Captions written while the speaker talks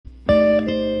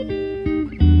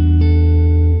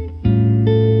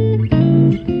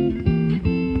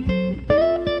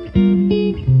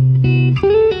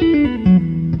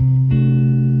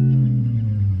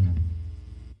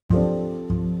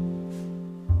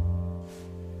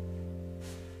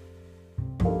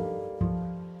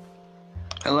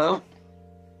Hello?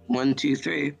 1, 2,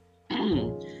 3.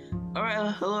 All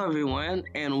right, hello everyone,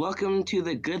 and welcome to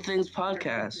the Good Things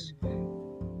Podcast.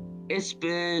 It's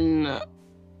been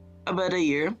about a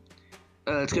year.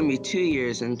 It's gonna be 2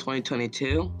 years in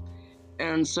 2022.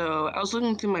 And so I was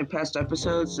looking through my past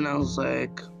episodes and I was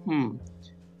like,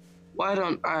 why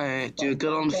don't I do a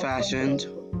good old fashioned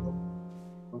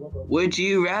Would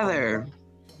You Rather?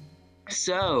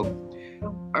 So,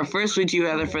 our first Would You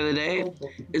Rather for the day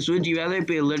is would you rather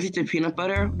be allergic to peanut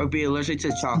butter or be allergic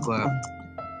to chocolate?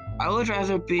 I would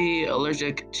rather be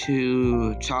allergic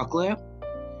to chocolate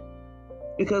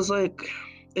because,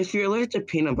 if you're allergic to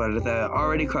peanut butter, that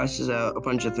already crosses out a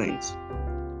bunch of things.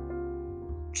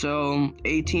 So,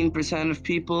 18% of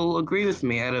people agree with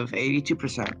me out of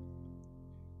 82%.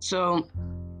 So,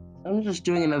 I'm just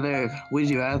doing another Would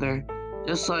You Rather,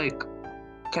 just kind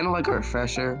of like a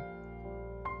refresher.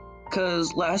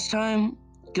 Because I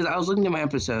was looking at my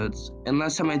episodes, and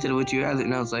last time I did a Would You Rather,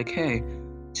 and I was like, hey,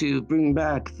 to bring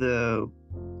back the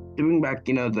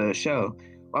show,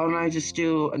 why don't I just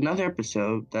do another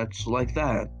episode that's like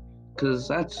that? Because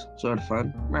that's sort of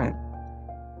fun, right?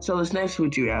 So this next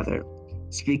Would You Rather,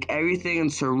 speak everything in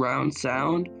surround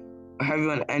sound, or have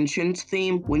your own entrance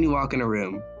theme when you walk in a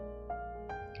room?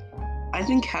 I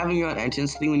think having your own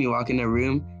entrance theme when you walk in a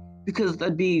room, because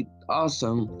that'd be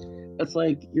awesome. It's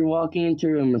like you're walking into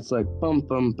a room, it's like bum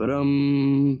bum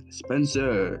ba-dum,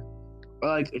 Spencer.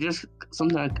 Or just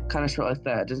something kind of short like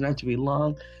that. It doesn't have to be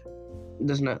long. It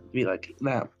doesn't have to be like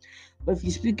that. But if you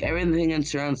speak everything in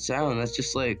surround sound, that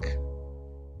just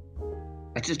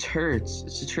hurts. It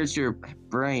just hurts your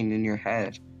brain and your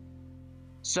head.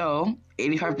 So,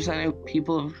 85% of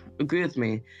people agree with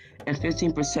me, and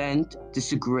 15%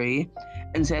 disagree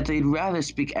and said they'd rather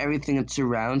speak everything in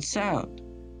surround sound.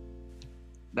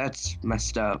 That's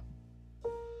messed up.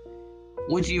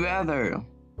 Would you rather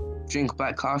drink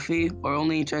black coffee or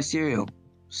only eat dry cereal?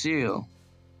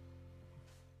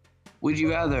 Would you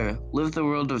rather live the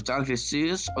world of Dr.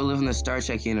 Seuss or live in the Star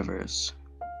Trek universe?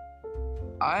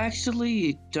 I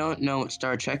actually don't know what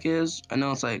Star Trek is. I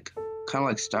know it's kind of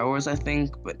like Star Wars, I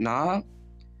think, but not.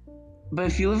 But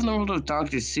if you live in the world of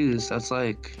Dr. Seuss,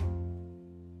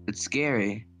 it's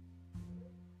scary.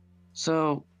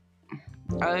 So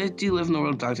I do live in the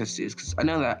world of Dr. Seuss because I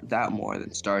know that more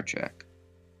than Star Trek.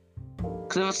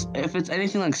 Because if it's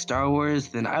anything like Star Wars,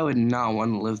 then I would not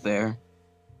want to live there.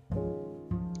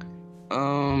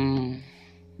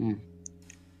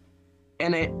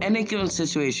 In any given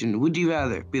situation, would you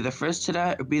rather be the first to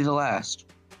die or be the last?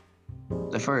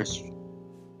 The first.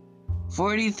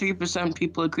 43%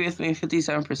 people agree with me,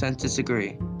 57%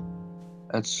 disagree.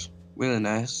 That's really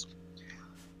nice.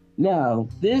 Now,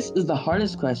 this is the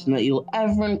hardest question that you'll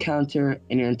ever encounter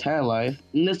in your entire life,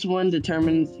 and this one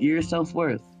determines your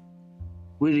self-worth.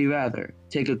 Would you rather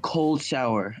take a cold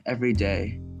shower every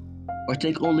day, or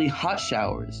take only hot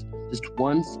showers just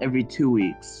once every 2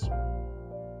 weeks?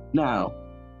 Now,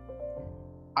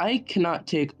 I cannot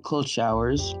take cold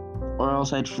showers, or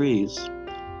else I'd freeze.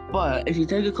 But if you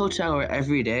take a cold shower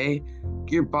every day,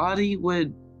 your body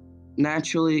would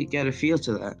naturally get a feel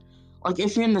to that. Like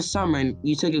if you're in the summer and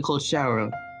you take a cold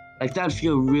shower, that'd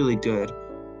feel really good.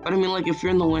 But I mean, if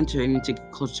you're in the winter and you take a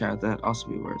cold shower, that'd also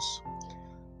be worse.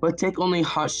 But take only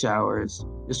hot showers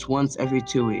just once every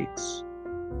 2 weeks.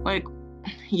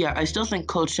 Yeah, I still think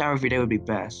cold shower every day would be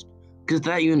best, because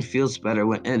that even feels better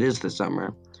when it is the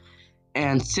summer.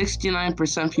 And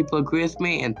 69% people agree with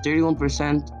me and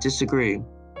 31% disagree.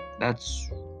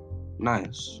 That's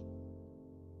nice.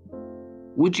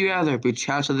 Would you rather be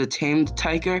trapped with a tamed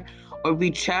tiger or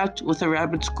be trapped with a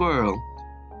rabid squirrel?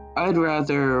 I'd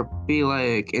rather be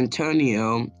like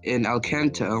Antonio in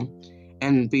Alcanto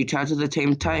and be trapped with a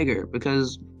tamed tiger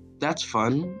because that's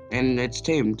fun and it's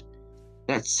tamed.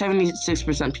 That's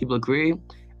 76% people agree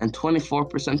and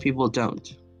 24% people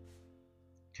don't.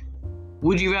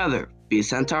 Would you rather be a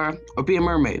centaur or be a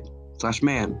mermaid /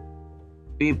 man?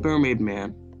 Be a mermaid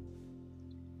man.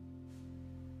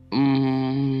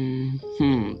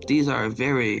 These are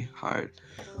very hard.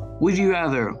 Would you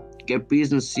rather get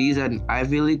B's and C's at an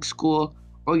Ivy League school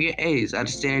or get A's at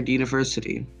a standard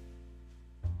university?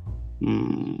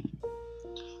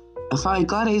 If I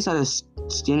got A's at a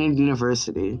standard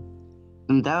university,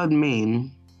 then that would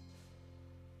mean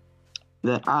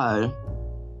that I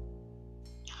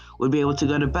would be able to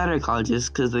go to better colleges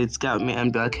because they'd scout me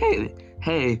and be like,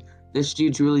 hey, this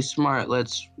dude's really smart,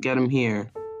 let's get him here.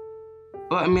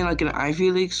 But I mean, an Ivy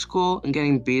League school and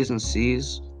getting B's and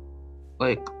C's,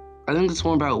 I think it's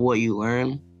more about what you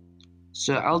learn.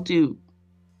 So I'll do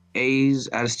A's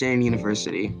at a standard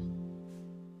university.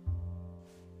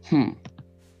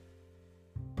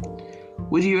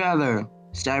 Would you rather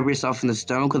stab yourself in the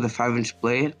stomach with a 5-inch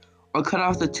blade or cut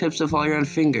off the tips of all your own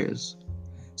fingers?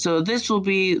 So this will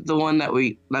be the one that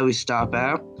we stop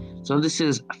at. So this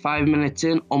is 5 minutes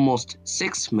in, almost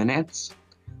 6 minutes.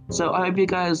 So I hope you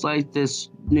guys like this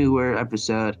newer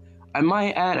episode. I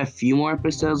might add a few more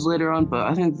episodes later on, but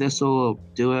I think this will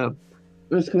do it. I'm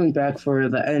just coming back for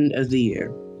the end of the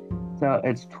year. So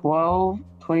it's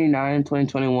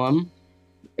 12/29/2021.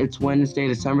 It's Wednesday,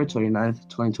 December 29th,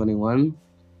 2021.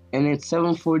 And it's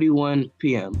 7:41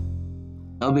 p.m.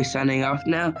 I'll be signing off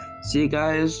now. See you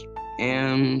guys,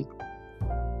 and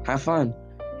have fun.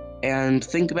 And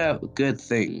think about good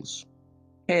things.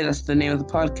 Hey, that's the name of the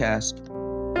podcast.